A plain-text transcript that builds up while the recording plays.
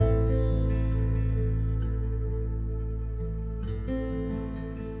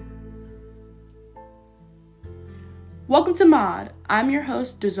Welcome to Mod. I'm your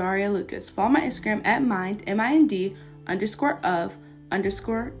host, Dezaria Lucas. Follow my Instagram at mind, M-I-N-D, _of__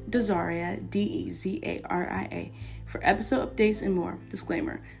 Dezaria, D-E-Z-A-R-I-A, for episode updates and more.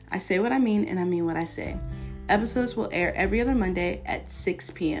 Disclaimer, I say what I mean and I mean what I say. Episodes will air every other Monday at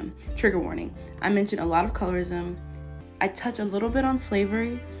 6 p.m. Trigger warning, I mention a lot of colorism. I touch a little bit on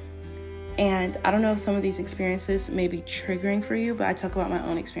slavery, and I don't know if some of these experiences may be triggering for you, but I talk about my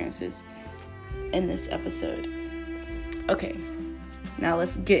own experiences in this episode. Okay, now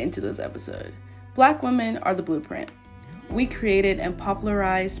let's get into this episode. Black women are the blueprint. We created and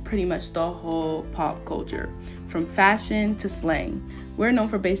popularized pretty much the whole pop culture, from fashion to slang. We're known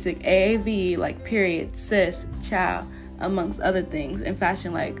for basic AAVE like period, sis, chow, amongst other things, in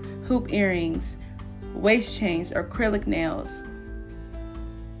fashion like hoop earrings, waist chains, acrylic nails,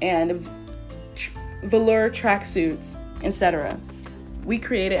 and velour tracksuits, etc. We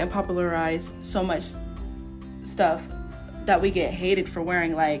created and popularized so much stuff that we get hated for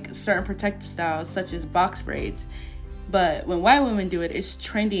wearing, like certain protective styles such as box braids. But when white women do it, it's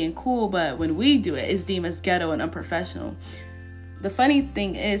trendy and cool, but when we do it, it's deemed as ghetto and unprofessional. The funny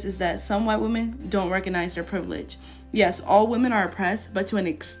thing is that some white women don't recognize their privilege. Yes, all women are oppressed, but to an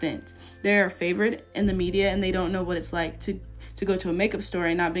extent. They are favored in the media, and they don't know what it's like to go to a makeup store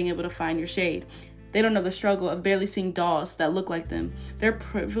and not being able to find your shade. They don't know the struggle of barely seeing dolls that look like them. Their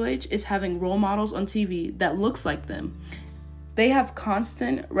privilege is having role models on TV that looks like them. They have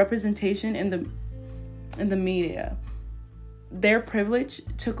constant representation in the media. Their privilege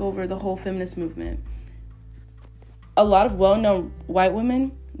took over the whole feminist movement. A lot of well-known white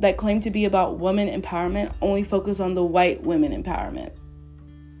women that claim to be about women empowerment only focus on the white women empowerment.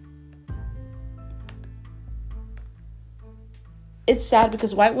 It's sad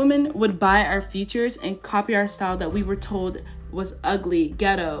because white women would buy our features and copy our style that we were told was ugly,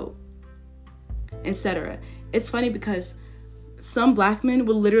 ghetto, etc. It's funny because some black men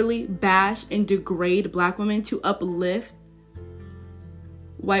will literally bash and degrade black women to uplift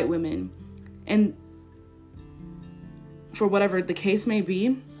white women, and for whatever the case may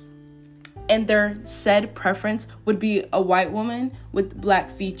be, and their said preference would be a white woman with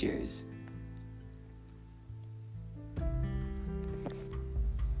black features.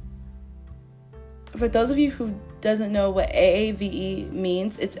 For those of you who doesn't know what AAVE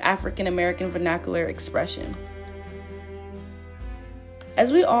means, it's African American Vernacular Expression.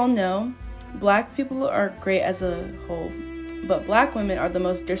 As we all know, black people are great as a whole, but black women are the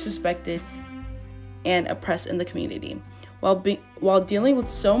most disrespected and oppressed in the community. While dealing with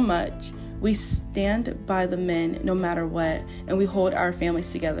so much, we stand by the men no matter what, and we hold our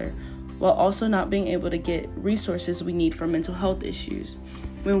families together, while also not being able to get resources we need for mental health issues.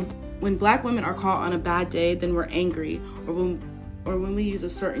 When black women are caught on a bad day, then we're angry, or when we use a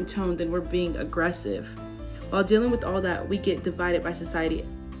certain tone, then we're being aggressive. While dealing with all that, we get divided by society.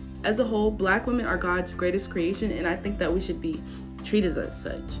 As a whole, black women are God's greatest creation, and I think that we should be treated as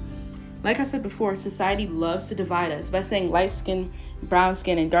such. Like I said before, society loves to divide us by saying light skin, brown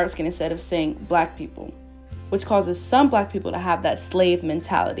skin, and dark skin instead of saying black people, which causes some black people to have that slave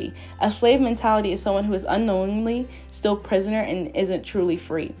mentality. A slave mentality is someone who is unknowingly still prisoner and isn't truly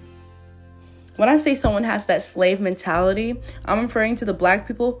free. When I say someone has that slave mentality, I'm referring to the black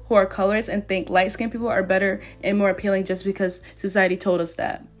people who are colorist and think light-skinned people are better and more appealing just because society told us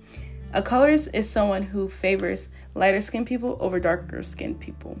that. A colorist is someone who favors lighter-skinned people over darker-skinned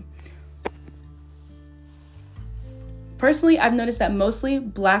people. Personally, I've noticed that mostly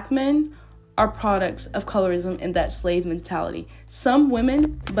black men are products of colorism and that slave mentality. Some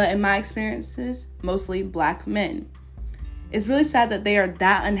women, but in my experiences, mostly black men. It's really sad that they are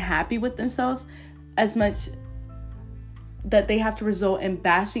that unhappy with themselves as much that they have to result in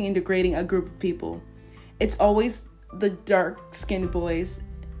bashing and degrading a group of people. It's always the dark-skinned boys,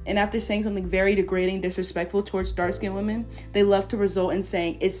 and after saying something very degrading, disrespectful towards dark-skinned women, they love to result in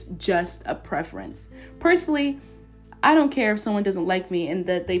saying it's just a preference. Personally, I don't care if someone doesn't like me and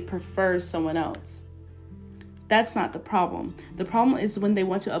that they prefer someone else. That's not the problem. The problem is when they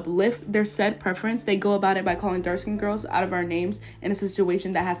want to uplift their said preference, they go about it by calling dark-skinned girls out of our names in a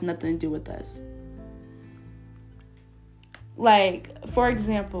situation that has nothing to do with us. Like, for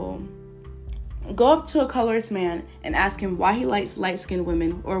example, go up to a colorist man and ask him why he likes light-skinned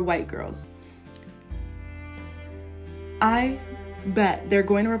women or white girls. I bet they're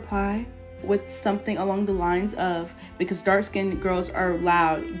going to reply with something along the lines of, because dark-skinned girls are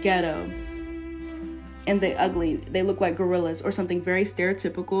loud, ghetto, and they ugly, they look like gorillas, or something very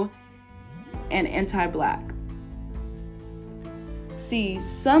stereotypical and anti-black. See,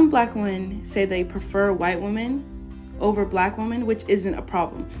 some black women say they prefer white women over black women, which isn't a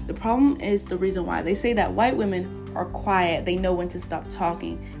problem. The problem is the reason why. They say that white women are quiet. They know when to stop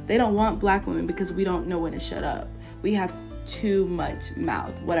talking. They don't want black women because we don't know when to shut up. We have too much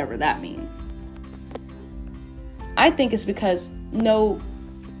mouth, whatever that means. I think it's because no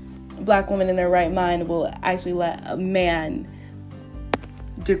black woman in their right mind will actually let a man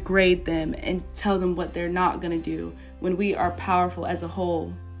degrade them and tell them what they're not going to do when we are powerful as a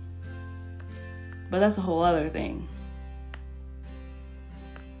whole. But that's a whole other thing.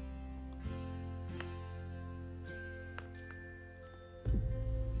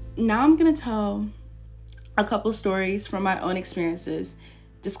 Now I'm going to tell a couple stories from my own experiences.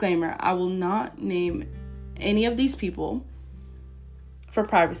 Disclaimer, I will not name any of these people for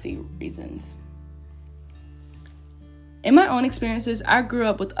privacy reasons. In my own experiences, I grew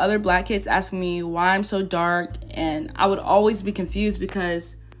up with other black kids asking me why I'm so dark, and I would always be confused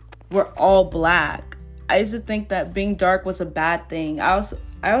because we're all black. I used to think that being dark was a bad thing. I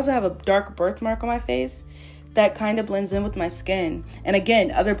also have a dark birthmark on my face that kind of blends in with my skin. And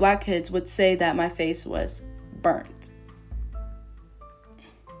again, other black kids would say that my face was burnt.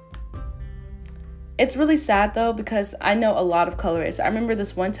 It's really sad though, because I know a lot of colorists. I remember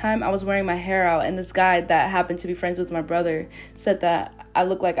this one time I was wearing my hair out, and this guy that happened to be friends with my brother said that I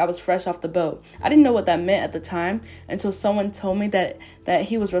looked like I was fresh off the boat. I didn't know what that meant at the time until someone told me that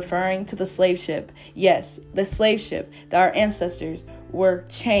he was referring to the slave ship. Yes, the slave ship that our ancestors were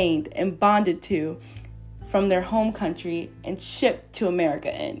chained and bonded to from their home country and shipped to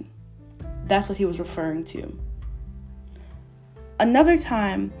America in. That's what he was referring to. Another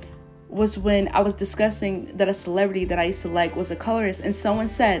time was when I was discussing that a celebrity that I used to like was a colorist, and someone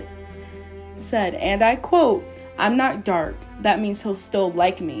said, and I quote, "I'm not dark. That means he'll still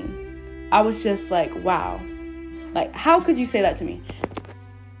like me." I was just like, wow. Like, how could you say that to me?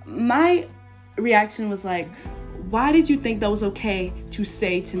 My reaction was like, why did you think that was okay to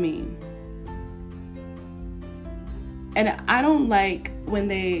say to me? And I don't like when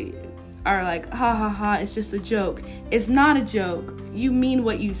they are like, ha ha ha, it's just a joke. It's not a joke. You mean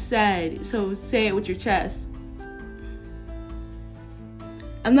what you said, so say it with your chest.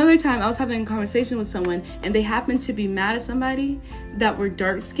 Another time I was having a conversation with someone, and they happened to be mad at somebody that were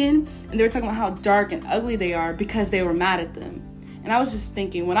dark skinned, and they were talking about how dark and ugly they are because they were mad at them. And I was just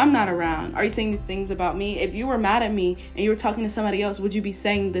thinking, when I'm not around, are you saying things about me? If you were mad at me and you were talking to somebody else, would you be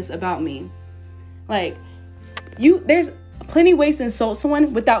saying this about me? Like, there's plenty ways to insult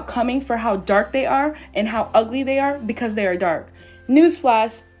someone without coming for how dark they are and how ugly they are because they are dark.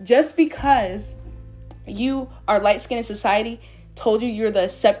 Newsflash, just because you are light-skinned in society told you're the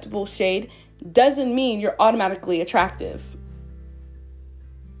acceptable shade doesn't mean you're automatically attractive.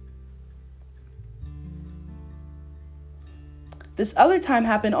 This other time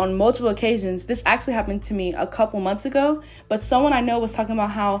happened on multiple occasions. This actually happened to me a couple months ago, but someone I know was talking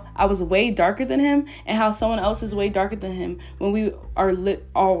about how I was way darker than him and how someone else is way darker than him when we are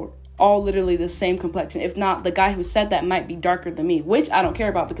all literally the same complexion. If not, the guy who said that might be darker than me, which I don't care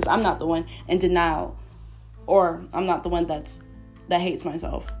about because I'm not the one in denial, or I'm not the one that hates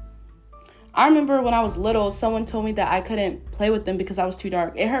myself. I remember when I was little, someone told me that I couldn't play with them because I was too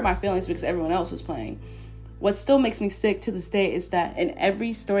dark. It hurt my feelings because everyone else was playing. What still makes me sick to this day is that in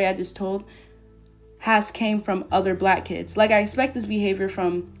every story I just told came from other black kids. Like, I expect this behavior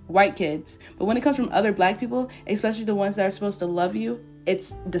from white kids, but when it comes from other black people, especially the ones that are supposed to love you, it's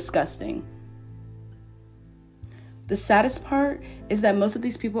disgusting. The saddest part is that most of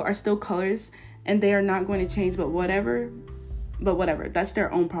these people are still colors and they are not going to change, but whatever, that's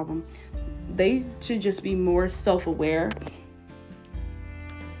their own problem. They should just be more self-aware.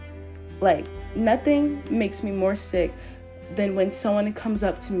 Like, nothing makes me more sick than when someone comes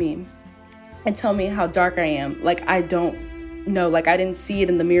up to me and tell me how dark I am. Like, I don't know. Like, I didn't see it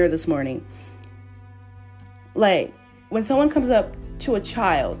in the mirror this morning. Like, when someone comes up to a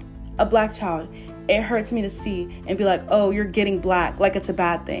child, a black child, it hurts me to see and be like, oh, you're getting black. Like, it's a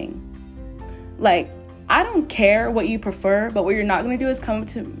bad thing. Like, I don't care what you prefer, but what you're not going to do is come up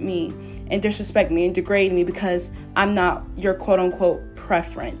to me and disrespect me and degrade me because I'm not your quote-unquote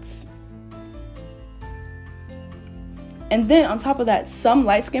preference. And then on top of that, some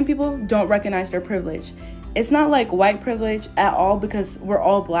light-skinned people don't recognize their privilege. It's not like white privilege at all because we're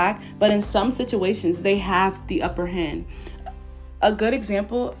all black, but in some situations, they have the upper hand. A good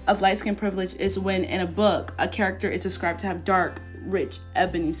example of light-skin privilege is when in a book, a character is described to have dark, rich,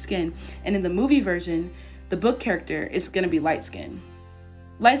 ebony skin. And in the movie version, the book character is going to be light-skinned.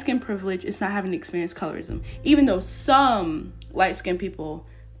 Light-skin privilege is not having to experience colorism. Even though some light-skinned people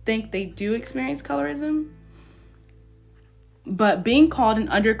think they do experience colorism, But being called an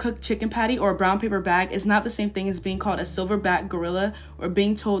undercooked chicken patty or a brown paper bag is not the same thing as being called a silverback gorilla or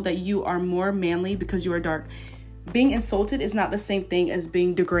being told that you are more manly because you are dark. Being insulted is not the same thing as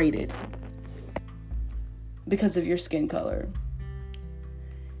being degraded because of your skin color.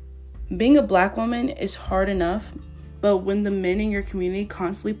 Being a black woman is hard enough, but when the men in your community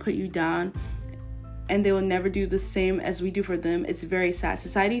constantly put you down and they will never do the same as we do for them, it's very sad.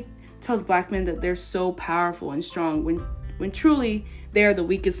 Society tells black men that they're so powerful and strong when truly they are the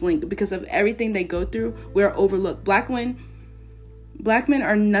weakest link because of everything they go through. We're overlooked. Black men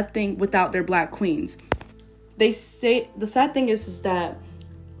are nothing without their black queens. They say the sad thing is that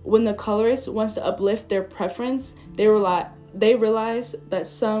when the colorist wants to uplift their preference, they realize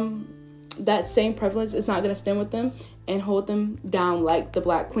that that same preference is not going to stand with them and hold them down like the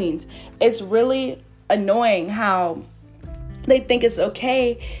black queens. It's really annoying how they think it's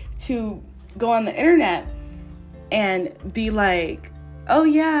okay to go on the internet and be like, oh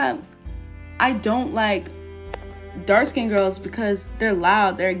yeah, I don't like dark-skinned girls because they're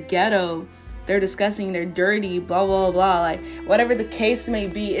loud, they're ghetto, they're disgusting, they're dirty, blah, blah, blah. Like, whatever the case may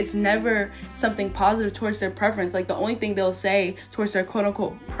be, it's never something positive towards their preference. Like, the only thing they'll say towards their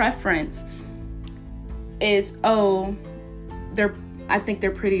quote-unquote preference is, oh, I think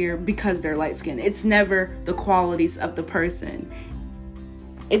they're prettier because they're light-skinned. It's never the qualities of the person.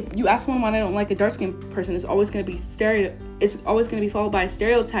 If you ask someone why they don't like a dark-skinned person, it's always going to be followed by a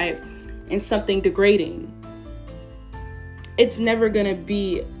stereotype and something degrading. It's never going to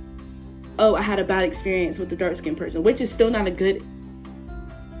be, oh, I had a bad experience with the dark-skinned person, which is still not a good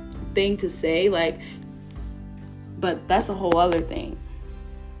thing to say, like, but that's a whole other thing.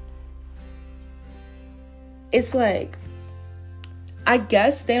 It's like, I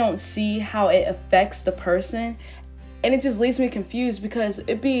guess they don't see how it affects the person, and it just leaves me confused because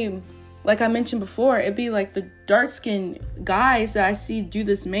it'd be, like I mentioned before, it'd be like the dark-skinned guys that I see do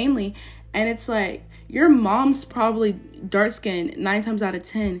this mainly, and it's like, your mom's probably dark-skinned 9 times out of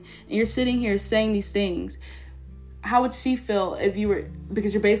 10, and you're sitting here saying these things. How would she feel if you were,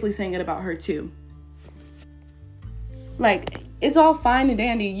 because you're basically saying it about her too. Like, it's all fine and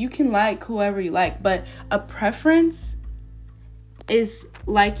dandy. You can like whoever you like, but a preference is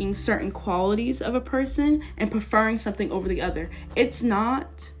liking certain qualities of a person and preferring something over the other. It's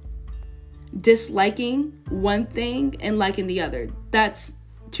not disliking one thing and liking the other. That's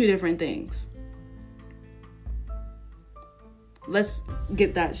two different things. Let's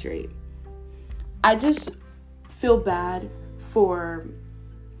get that straight. I just feel bad for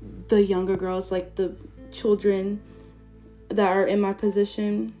the younger girls, like the children that are in my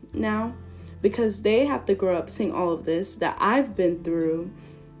position now, because they have to grow up seeing all of this that I've been through.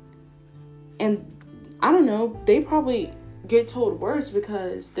 And I don't know, they probably get told worse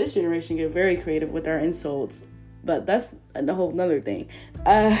because this generation get very creative with our insults. But that's a whole nother thing.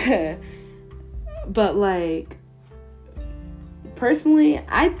 But like, personally,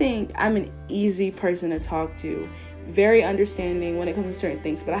 I think I'm an easy person to talk to. Very understanding when it comes to certain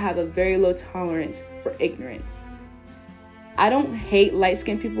things, but I have a very low tolerance for ignorance. I don't hate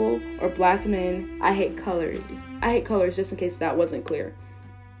light-skinned people or black men. I hate colors. I hate colors, just in case that wasn't clear.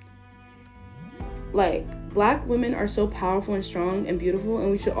 Like, black women are so powerful and strong and beautiful,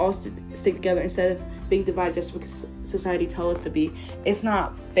 and we should all stick together instead of being divided just because society tells us to be. It's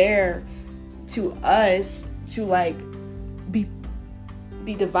not fair to us to, like, be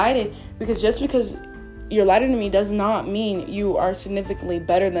divided, because just because you're lighter than me does not mean you are significantly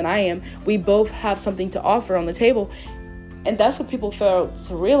better than I am. We both have something to offer on the table. And that's what people fail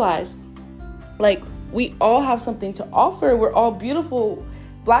to realize. Like, we all have something to offer. We're all beautiful.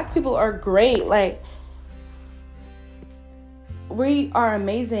 Black people are great. Like, we are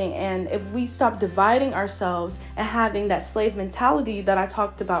amazing. And if we stop dividing ourselves and having that slave mentality that I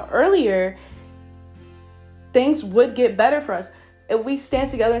talked about earlier, things would get better for us. If we stand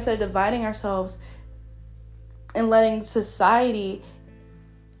together instead of dividing ourselves and letting society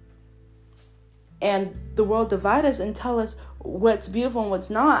and the world divide us and tell us what's beautiful and what's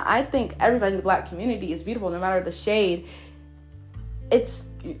not. I think everybody in the black community is beautiful, no matter the shade. It's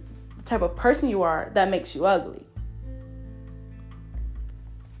the type of person you are that makes you ugly.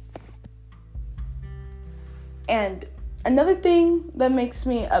 And another thing that makes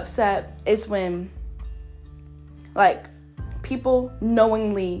me upset is when, like, people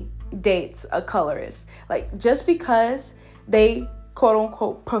knowingly dates a colorist. Like, just because they quote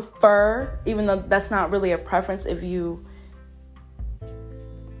unquote prefer, even though that's not really a preference, if you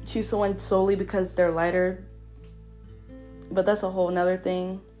choose someone solely because they're lighter, but that's a whole nother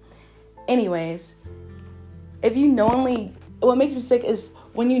thing. Anyways, if you knowingly, what makes me sick is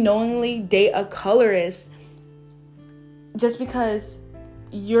when you knowingly date a colorist just because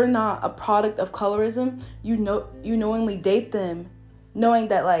you're not a product of colorism, you knowingly date them, knowing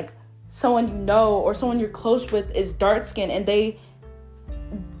that like someone you know or someone you're close with is dark skinned and they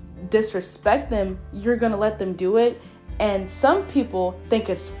disrespect them, you're gonna let them do it. And some people think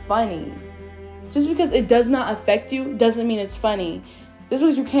it's funny. Just because it does not affect you doesn't mean it's funny. Just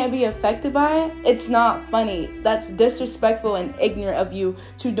because you can't be affected by it, it's not funny. That's disrespectful and ignorant of you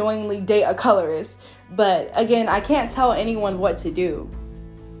to knowingly date a colorist. But again, I can't tell anyone what to do.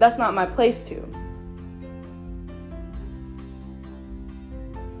 That's not my place to.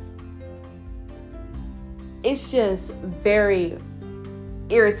 It's just very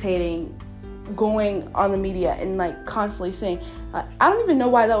irritating going on the media and like constantly saying, I don't even know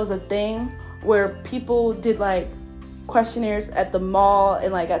why that was a thing where people did like questionnaires at the mall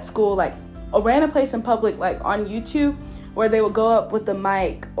and like at school, like a random place in public, like on YouTube, where they would go up with the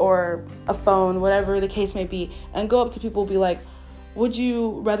mic or a phone, whatever the case may be, and go up to people, be like, would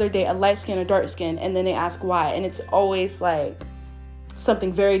you rather date a light skin or dark skin? And then they ask why, and it's always like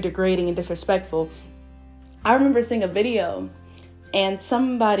something very degrading and disrespectful. I remember seeing a video and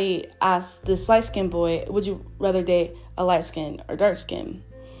somebody asked this light skin boy, would you rather date a light skin or dark skin?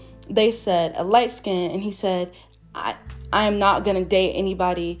 They said a light skin, and he said, I am not going to date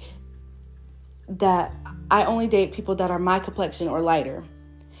anybody that I only date people that are my complexion or lighter.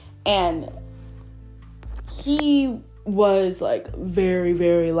 And he was like very,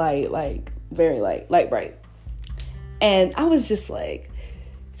 very light, like very light bright. And I was just like,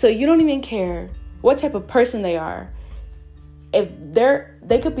 so you don't even care what type of person they are. If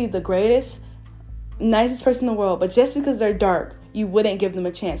they could be the greatest, nicest person in the world, but just because they're dark, you wouldn't give them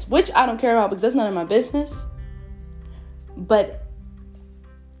a chance, which I don't care about because that's none of my business. But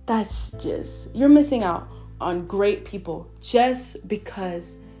that's just, you're missing out on great people just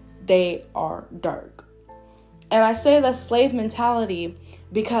because they are dark. And I say that's slave mentality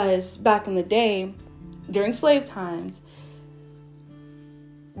because back in the day, during slave times,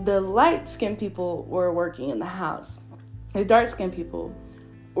 the light-skinned people were working in the house. The dark-skinned people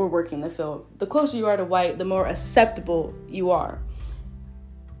were working in the field. The closer you are to white, the more acceptable you are.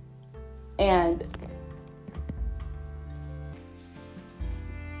 And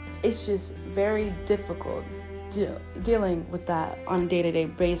it's just very difficult dealing with that on a day-to-day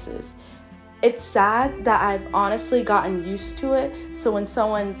basis. It's sad that I've honestly gotten used to it. So when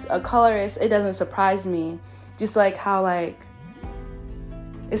someone's a colorist, it doesn't surprise me. Just like how, like,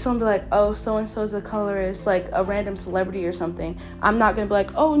 if someone be like, oh, so-and-so's a colorist, like a random celebrity or something, I'm not going to be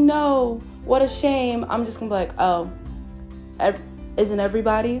like, oh, no, what a shame. I'm just going to be like, oh, isn't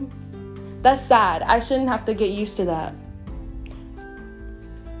everybody? That's sad. I shouldn't have to get used to that.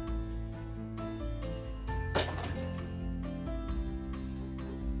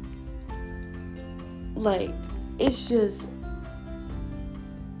 Like, it's just,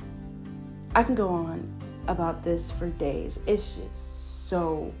 I can go on about this for days. It's just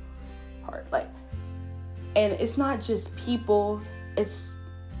so hard. Like, and it's not just people, it's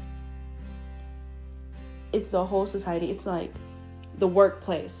the whole society. It's like the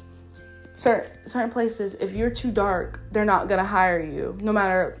workplace. Certain places, if you're too dark, they're not gonna hire you. No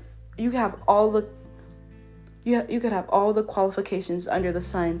matter, you could have all the qualifications under the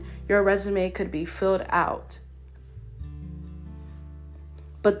sun. Your resume could be filled out.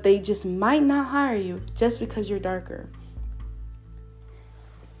 But they just might not hire you just because you're darker.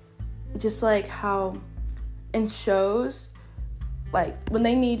 Just like how in shows, like when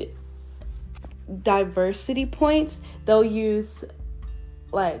they need diversity points, they'll use,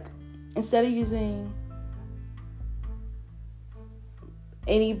 like, instead of using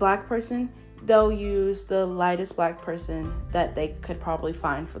any black person, they'll use the lightest black person that they could probably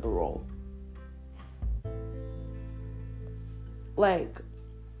find for the role. Like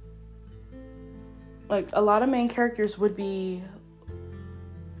a lot of main characters would be,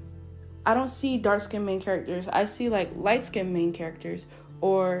 I don't see dark-skinned main characters. I see like light-skinned main characters,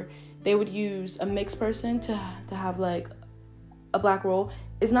 or they would use a mixed person to have like a black role.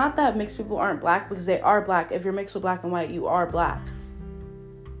 It's not that mixed people aren't black, because they are black. If you're mixed with black and white, you are black.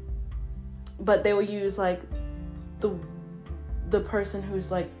 But they will use like the person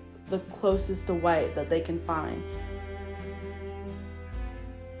who's like the closest to white that they can find.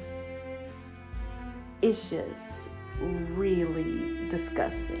 It's just really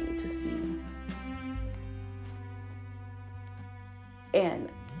disgusting to see. And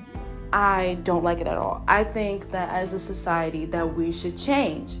I don't like it at all. I think that as a society that we should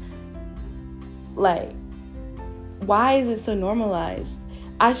change. Like, why is it so normalized?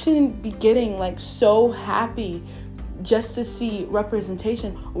 I shouldn't be getting like so happy just to see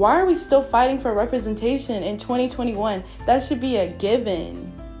representation. Why are we still fighting for representation in 2021? That should be a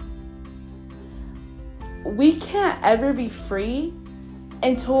given. We can't ever be free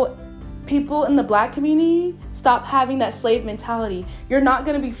until people in the Black community stop having that slave mentality. You're not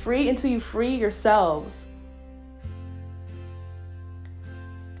going to be free until you free yourselves.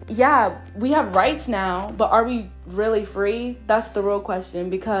 Yeah, we have rights now, but are we really free? That's the real question,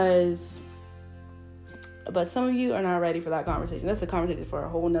 but some of you are not ready for that conversation. That's a conversation for a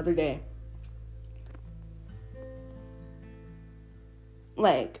whole nother day.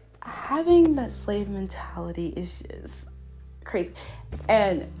 Like, having that slave mentality is just crazy.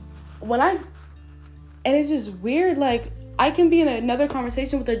 And it's just weird. Like, I can be in another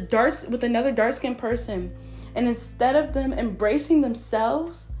conversation with another dark-skinned person, and instead of them embracing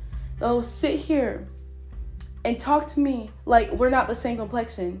themselves, they'll sit here and talk to me like we're not the same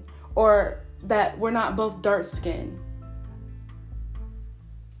complexion, or that we're not both dark skinned.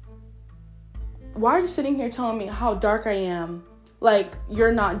 Why are you sitting here telling me how dark I am? Like,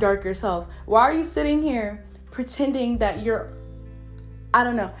 you're not dark yourself. Why are you sitting here pretending that you're, I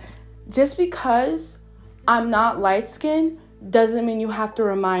don't know. Just because I'm not light skinned doesn't mean you have to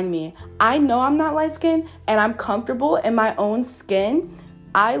remind me. I know I'm not light skinned, and I'm comfortable in my own skin.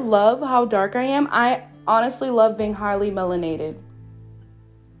 I love how dark I am. I honestly love being highly melanated.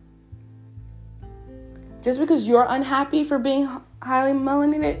 Just because you're unhappy for being highly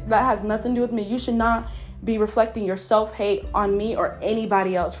melanated, that has nothing to do with me. You should not be reflecting your self-hate on me or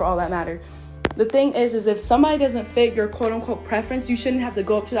anybody else, for all that matters. The thing is if somebody doesn't fit your quote-unquote preference, you shouldn't have to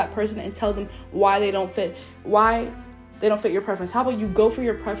go up to that person and tell them why they don't fit your preference. How about you go for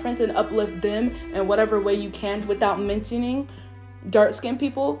your preference and uplift them in whatever way you can without mentioning dark-skinned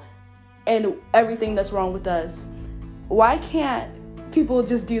people and everything that's wrong with us? Why can't people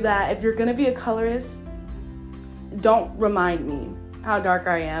just do that? If you're gonna be a colorist, don't remind me how dark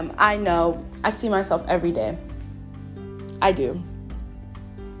I am. I know. I see myself every day. I do.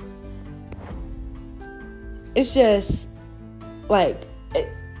 It's just like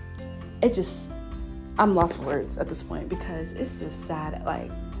it just, I'm lost for words at this point, because it's just sad. Like,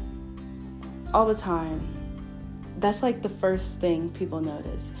 all the time, that's like the first thing people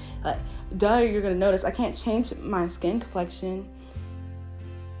notice. Like, you're gonna notice I can't change my skin complexion.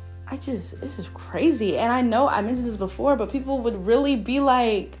 It's just crazy. And I know I mentioned this before, but people would really be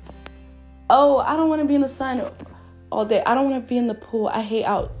like, oh, I don't want to be in the sun all day. I don't want to be in the pool. I hate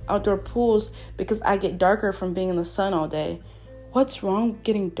outdoor pools because I get darker from being in the sun all day. What's wrong with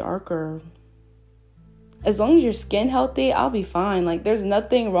getting darker? As long as your skin healthy, I'll be fine. Like, there's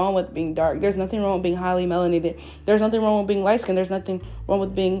nothing wrong with being dark. There's nothing wrong with being highly melanated. There's nothing wrong with being light skin. There's nothing wrong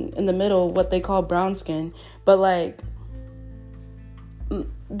with being in the middle, what they call brown skin. But like,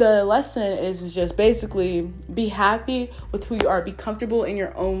 the lesson is just basically be happy with who you are. Be comfortable in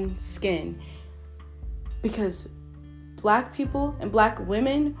your own skin. Because Black people and Black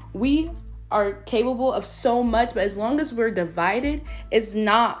women, we are capable of so much, but as long as we're divided, it's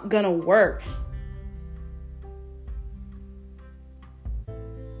not gonna work.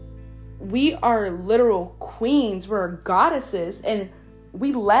 We are literal queens. We're goddesses, and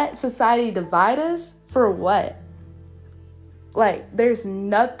we let society divide us for what? Like, there's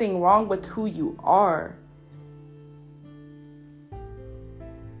nothing wrong with who you are.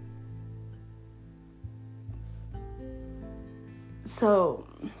 So,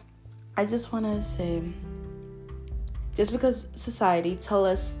 I just want to say, just because society tell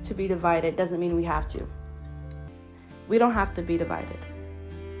us to be divided doesn't mean we have to. We don't have to be divided.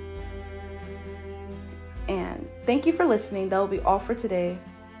 And thank you for listening. That will be all for today.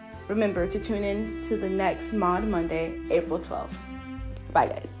 Remember to tune in to the next Mod Monday, April 12th. Bye,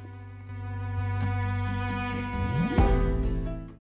 guys.